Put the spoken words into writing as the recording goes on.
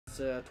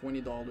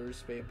$20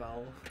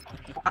 PayPal.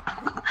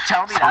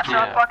 Tell me that's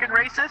not fucking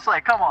racist?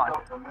 Like, come on.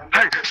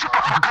 Hey, shut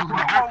the fuck up.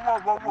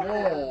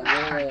 Whoa.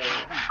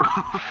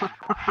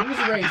 Who's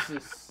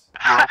racist?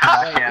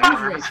 Wait,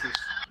 who's racist?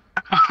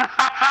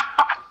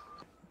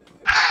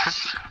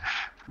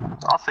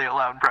 I'll say it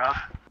loud and proud.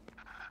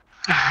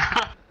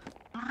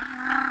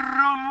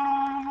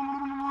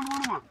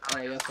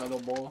 Yes, hello,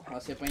 ball.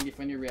 C'est pas any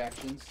funny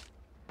reactions.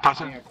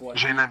 Personne,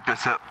 j'ai une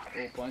MP7.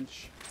 Oh,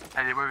 punch.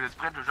 Allez, ouais, vous êtes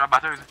prêts? Le jeu à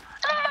batteuse.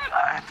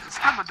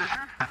 C'est quoi le mode de jeu?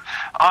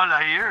 All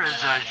I hear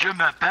is je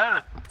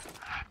m'appelle.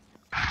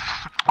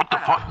 What the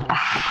fuck?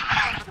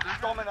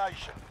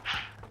 Domination.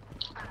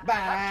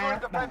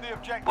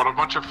 What a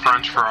bunch of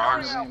French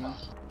frogs.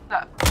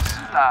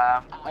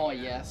 Oh,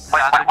 yes.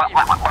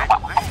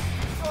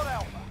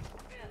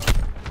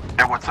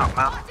 Hey, what's up,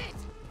 man?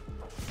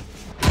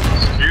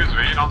 Excuse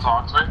me, don't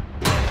talk to me.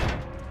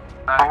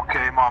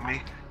 Okay,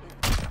 mommy.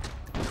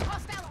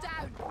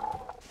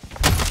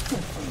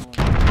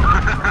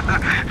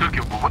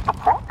 Okay, what the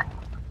fuck?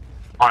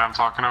 Oh, I'm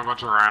talking to a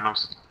bunch of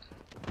randoms.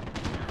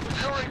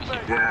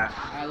 Yeah.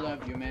 I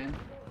love you, man.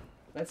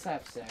 Let's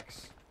have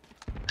sex.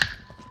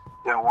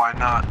 Yeah, why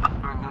not?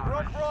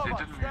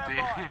 C'est une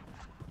idée.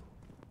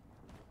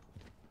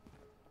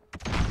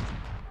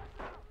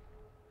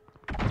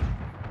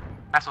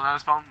 Ah, on a le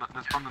spawn,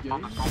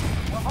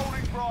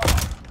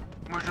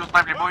 Moi je joue au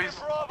snipe les boys.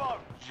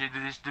 J'ai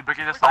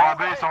débloqué le Ils sont à snipe.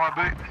 B, ils sont à B.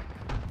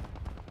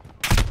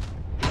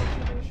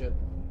 Shit.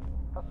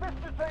 Assist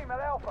the team at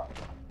Alpha.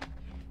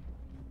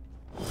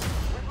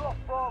 We've lost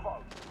Bravo.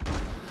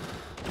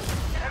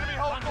 Enemy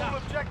holds all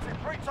objectives.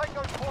 Retake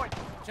those points.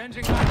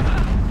 Changing back.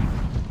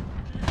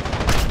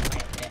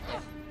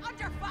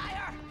 Under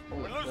fire.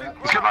 We're losing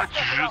Est-ce que là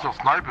tu joues juste au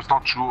snipe, sinon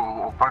tu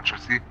joues au punch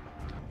aussi?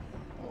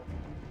 Oh.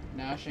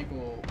 Now I think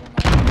we'll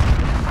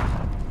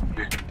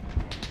Okay.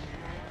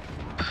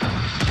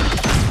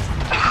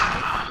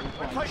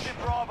 We're taking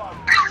Bravo.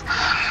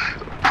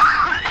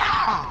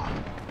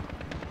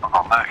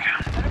 Oh mec.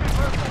 Enemy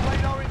personal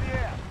radar in the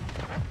air.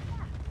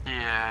 Et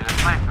le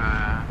snipe,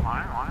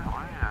 ouais.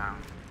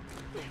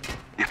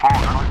 Il est fort, Non,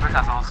 hein? je veux que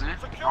la sortie.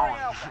 Non,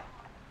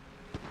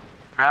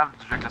 grave,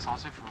 je veux que la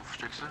sortie, faut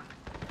check ça.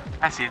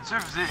 Ah, c'est dur,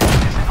 vous êtes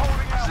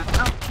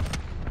là.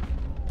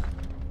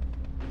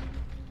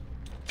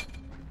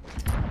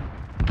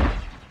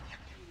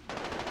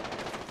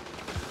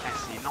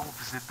 C'est long,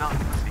 vous êtes dans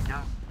c'est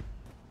grave.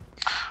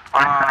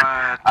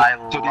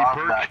 T'as des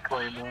perks.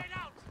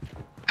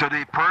 T'as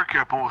des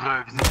perks pour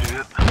viser plus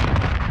vite.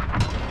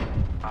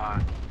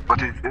 Va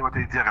te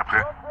les dire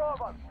après.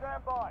 Bravo,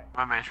 stand by.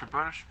 Ouais, mais je peux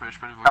pas, je peux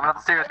le voir. Come up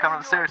the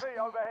stairs.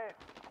 Overhead.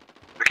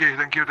 Ok,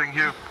 thank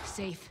you.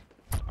 Safe.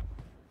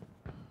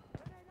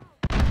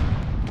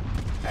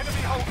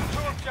 Enemy holds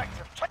two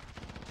objectives.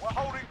 We're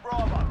holding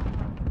Bravo.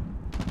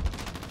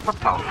 What the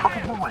fuck?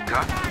 Oh my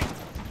god.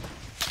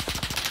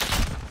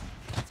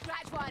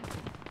 Scratch one.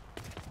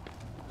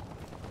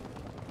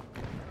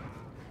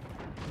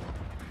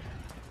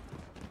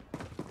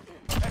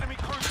 Enemy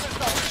cruise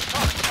missile.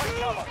 Take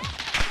cover.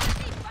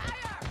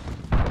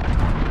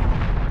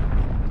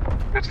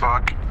 Good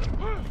fuck.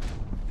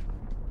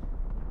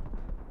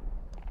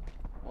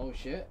 Oh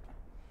shit.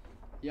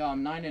 Yeah,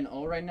 I'm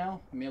 9-0 right now,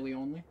 melee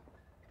only.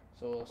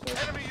 So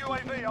Enemy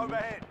UAV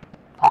overhead.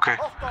 Okay.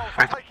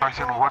 Hey,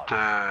 Tyson, what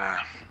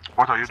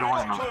are you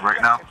doing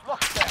right now?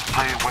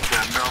 Play with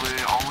the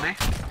melee only?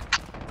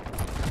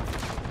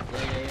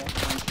 yeah.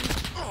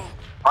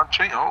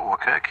 Punching? Oh,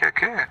 okay.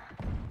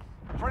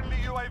 Friendly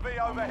UAV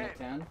overhead.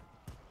 10.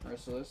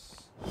 Merciless.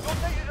 You're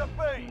needed at I'm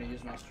B. gonna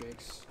use my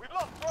streaks. We've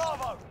lost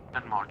Bravo.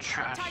 Tellement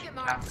trash. Target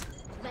marked.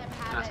 Let him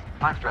have it.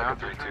 Snipe, Striker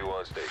 3-2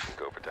 on station.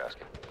 Go for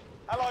tasking.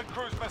 Allied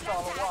cruise missile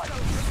away.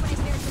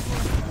 Request air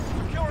support.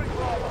 Securing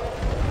Bravo.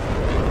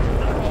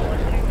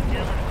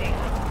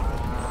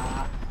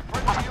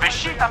 Fais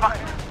chier, tabarnak!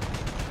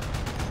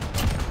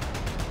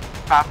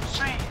 Pas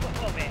poussé!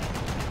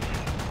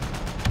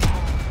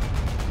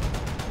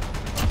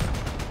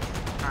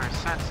 Un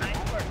 7, c'est beau.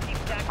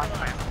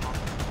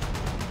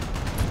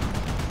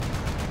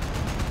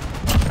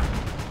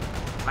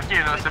 Ok,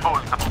 là, c'est beau,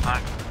 le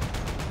tabarnak.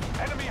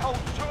 Enemy holds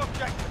two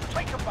objectives.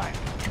 Take them back.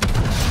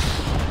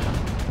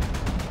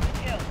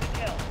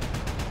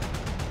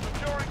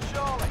 Securing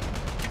Charlie.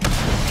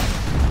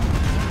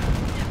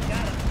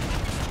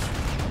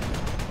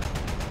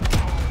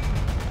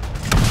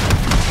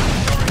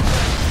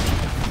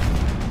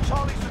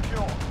 Charlie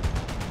secure.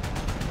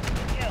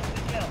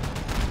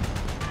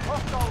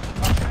 Hostiles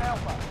attacking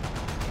Alpha.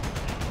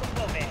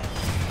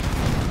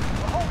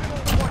 We're holding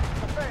all points.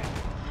 Defend.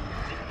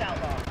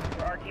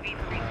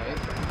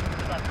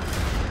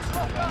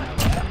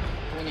 Alright.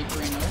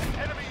 23 no.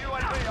 Enemy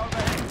UAV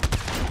overhead.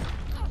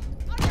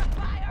 Under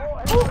fire.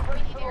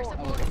 That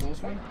was a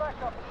close one. Back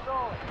up to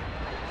Charlie.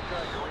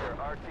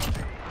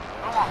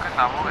 Comment on fait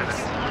d'amour avec ça?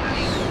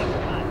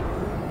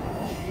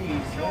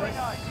 Securing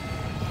Jesus.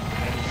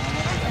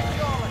 A.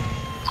 Charlie.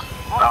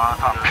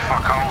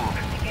 Fuck all.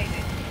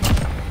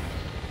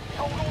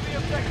 Hold all the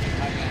objectives.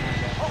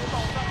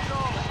 Hostiles at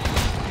Charlie.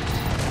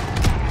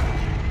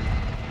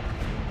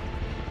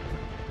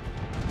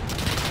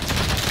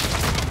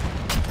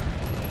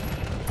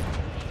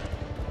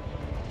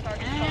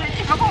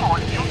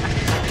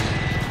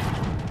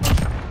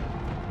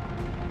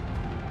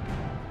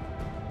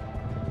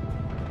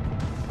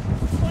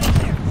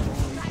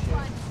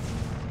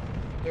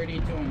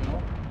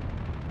 32-0.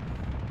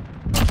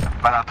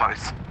 Bad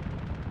toys.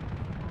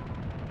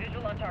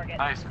 Visual on target.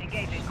 Nice.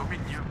 Engaging. Go meet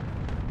you.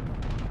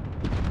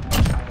 I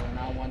do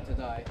not want to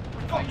die.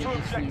 We've If I got get two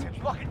this nuke,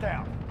 objectives. Lock it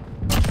down.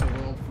 it's the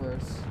world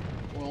first.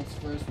 World's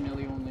first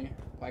melee only.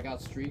 I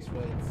got streaks,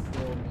 but it's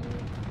still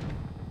melee.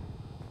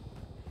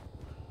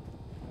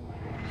 Oh my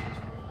gosh.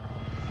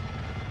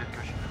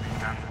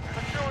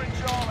 Securing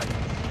Charlie.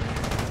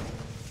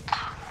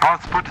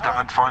 Pense pas que t'es en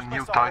train de faire une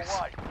nuke, Toys.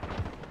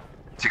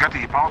 C'est quand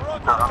t'es pas,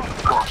 t'es en train de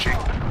clasher.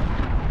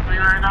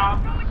 Right now?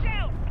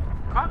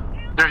 What?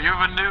 There, you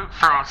have a nuke,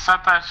 bro.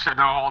 Set that shit.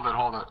 No, hold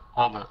it.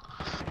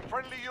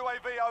 Friendly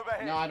UAV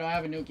overhead. No, I don't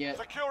have a nuke yet.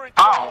 Securing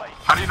Oh, Charlie.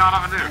 how do you not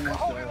have a nuke? Almost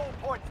Holding there. all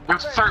points.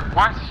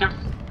 You have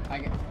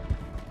what?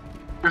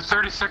 You're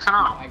 36 and 0.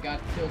 I got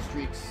kill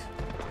streaks.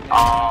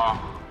 Oh,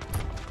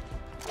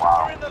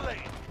 We're in the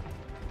lead.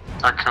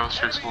 that kill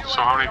streak's cool.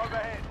 So how many?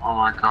 Oh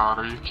my god,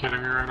 are you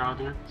kidding me right now,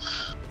 dude?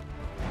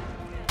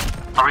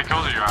 How many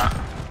kills are you at?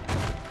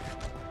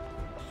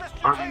 Assist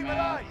your Or- team with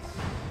ace.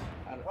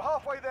 We're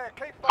halfway there.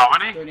 Keep How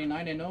fighting. many?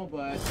 39-0,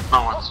 but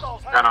No,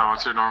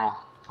 what's your normal?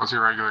 What's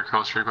your regular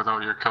kill streak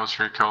without your kill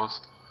streak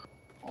kills?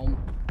 I think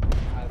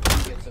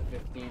it's a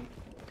 15.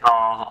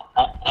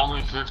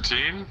 Only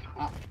 15?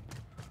 Ah.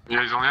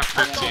 Yeah, he's only at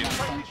 15.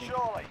 Friendly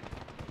Charlie.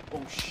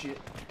 Oh shit.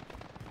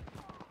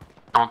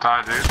 Don't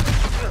die, dude.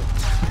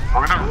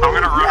 I'm gonna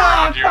run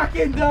around you.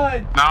 fucking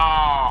died!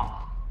 No!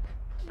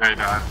 Yeah, he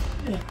died.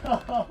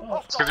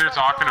 It's because you're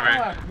talking to me.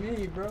 Fuck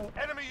me, bro.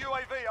 Enemy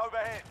UAV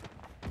overhead.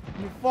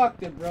 You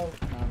fucked it, bro.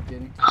 No, I'm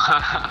kidding. No,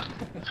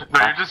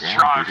 you're just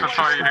trying, that's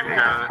why you didn't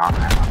get it.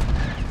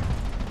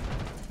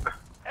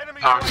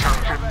 Enemy Oh, UAV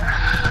joking.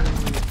 overhead.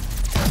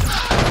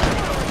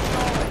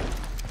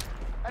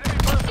 Enemy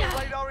personal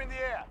radar in the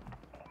air.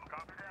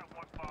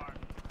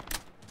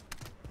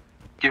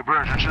 Ok, bro,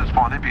 je viens juste de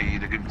spawner pis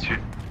le gars me tue.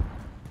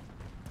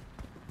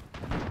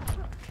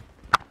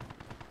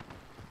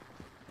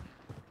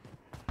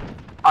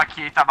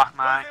 Ok,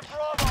 tabarnak. Losing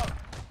Bravo.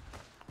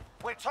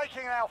 We're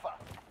taking Alpha.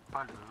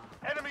 Pas là.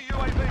 Enemy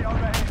UAV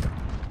overhead.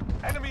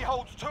 Enemy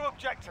holds two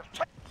objectives.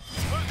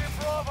 Losing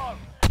Bravo.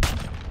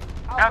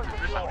 Regarde, Alpha tu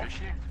veux ça me destroyed. fait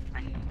chier.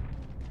 Mais,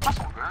 pas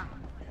son gun.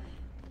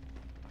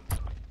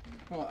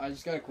 Well, I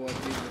just gotta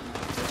coordinate with my...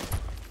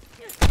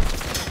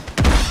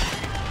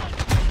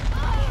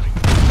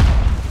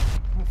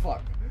 Oh,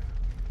 fuck.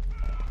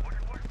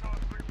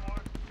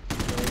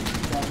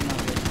 Probably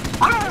not good.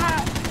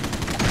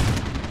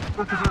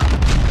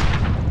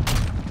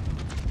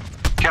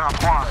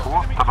 43 en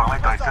 3, t'as parlé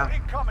avec Tyson.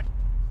 Incoming.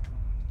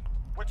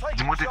 We're taking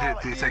Dis-moi tes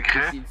Charlie.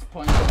 secrets. He's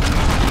punching me.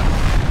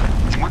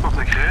 Dis-moi ton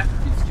secret.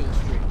 He's kill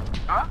streak.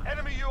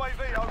 Enemy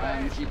UAV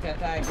overhead. J'ai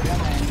pété à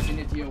graine à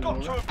Infinity Got War.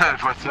 two Je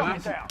vois objectives. ça. Lock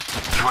it down.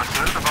 Je vois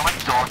ça. T'as parlé que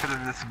t'as fait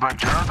une si bonne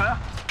job, hein?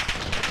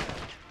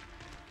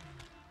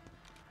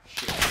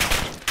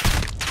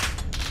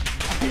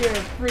 You're a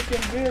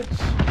freaking bitch.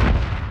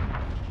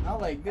 Not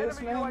like this,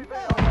 Enemy man. UAV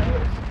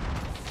overhead.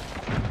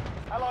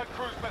 Allied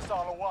cruise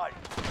missile away.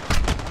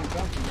 I'm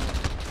jumping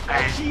now.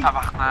 Hey,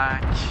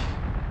 tabarnak.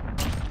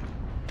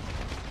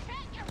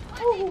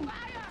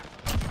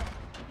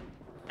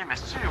 Eh, mais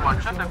c'est-tu one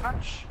shot le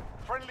punch?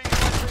 Friendly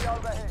UAV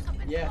overhead.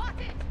 Yeah.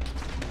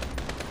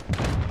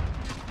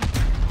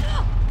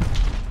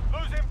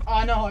 Losing.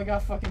 Oh no, I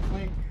got fucking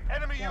flanked.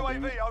 Enemy God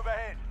damn UAV it.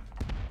 overhead.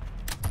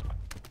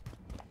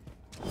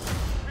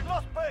 We've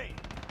lost B.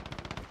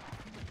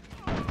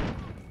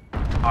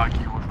 Ah,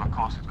 ok, gros, je vais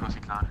casser le cas, c'est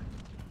clair.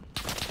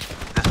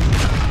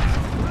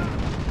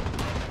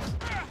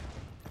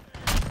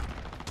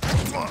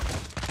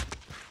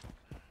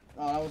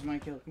 Oh, that was my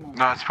kill. Come on.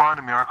 Non, c'est pas un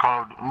des meilleurs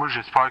calls. Moi,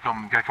 j'espère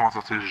comme quand ils vont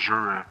sortir le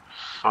jeu,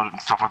 ça va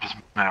faire plus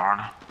meilleur,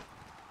 là.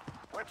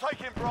 We're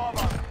taking Bravo.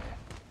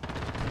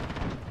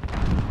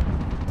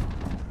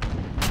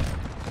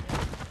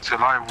 Parce que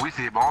là, oui,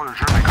 c'est bon le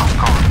jeu, mais comme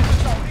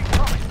Missile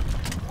incoming.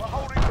 We're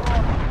holding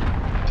Bravo.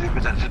 c'est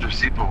peut-être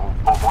aussi pour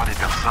voir les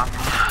personnes.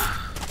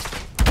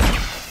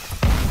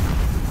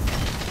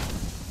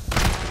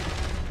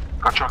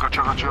 Gotcha.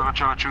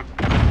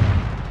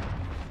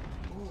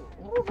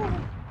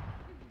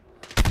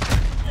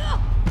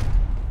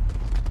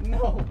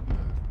 No.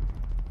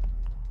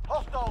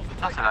 Hostiles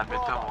Ça, are c'est la taking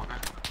méta, Bravo. mon gars.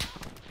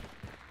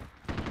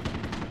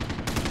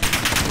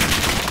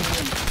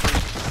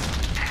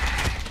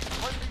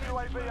 Friendly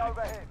UAV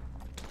overhead.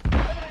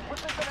 Enemy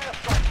precision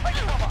airstrike. Take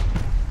cover.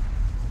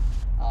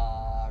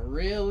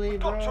 Really,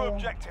 Got two bro?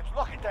 objectives.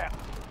 Lock it down.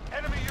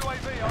 Enemy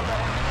UAV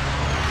overhead.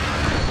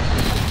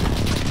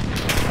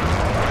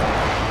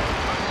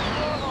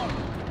 Bravo.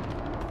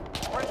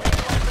 Friendly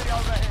UAV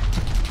overhead.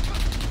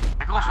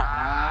 Mais gros,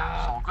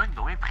 son gun, il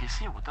doit être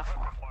précis, what the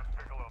fuck.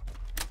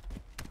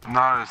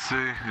 Non,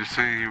 je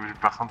sais,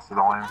 personne c'est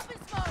dans même. Up in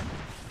smoke.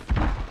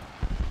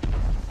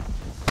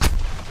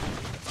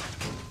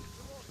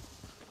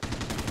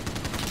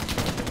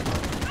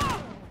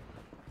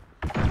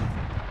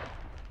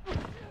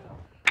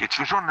 Ok,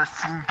 tu veux jouer en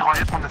estime,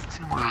 mitraillette mon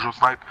estime, moi je joue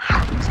snipe.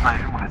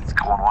 Sniper mon estime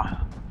gros noir.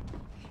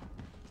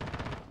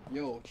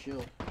 Yo,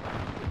 chill.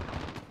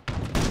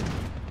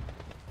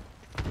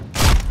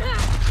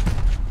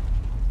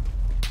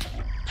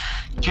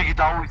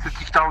 est en haut ici,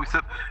 qui est en haut ici.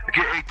 Ok,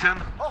 18,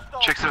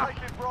 check ça.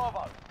 Taking Bravo.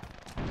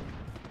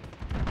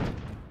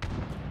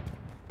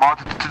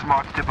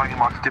 Mort,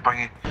 t'es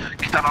pogné.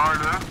 Qui est en un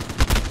là?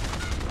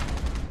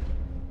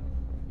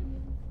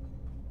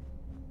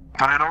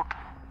 T'en as un autre?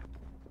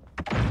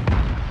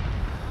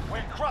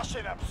 We're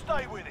crushing them.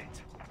 Stay with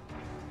it.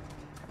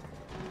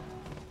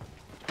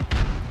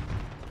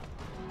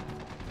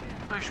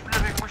 Je suis plus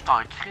avec moi, je suis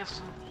en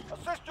crise.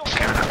 Assist your Ok,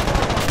 team. là.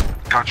 Bravo.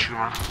 Quand je suis,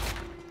 man.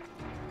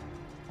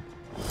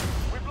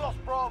 We've lost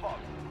Bravo.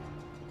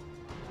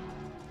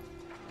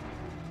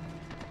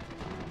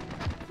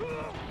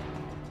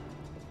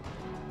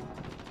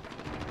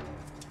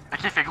 Ok,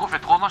 fait gros, fait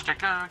 3 mois, je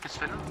check là, qu'est-ce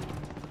que tu fais là?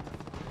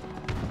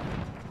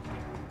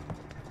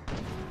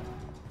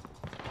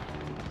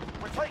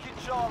 We're taking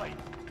Charlie.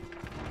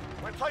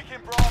 We're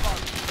taking Bravo.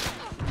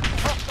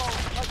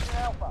 Hostiles taking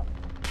Alpha.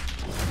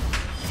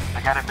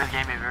 I got a best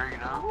game ever, you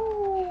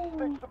know?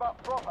 Fixed them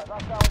up proper.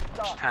 That's how it's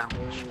done.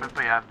 Je suis même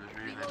pas capable de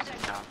jouer, là,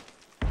 c'est calme.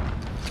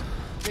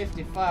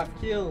 55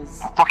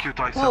 kills. Fuck you,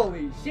 Tyson.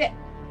 Holy shit.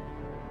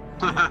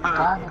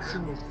 Galaxy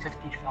is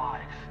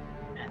 55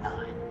 and 9.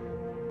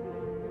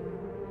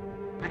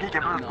 Le gars qui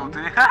est pas de l'autre côté.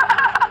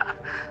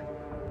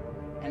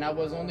 And I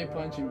was only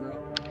punching, bro.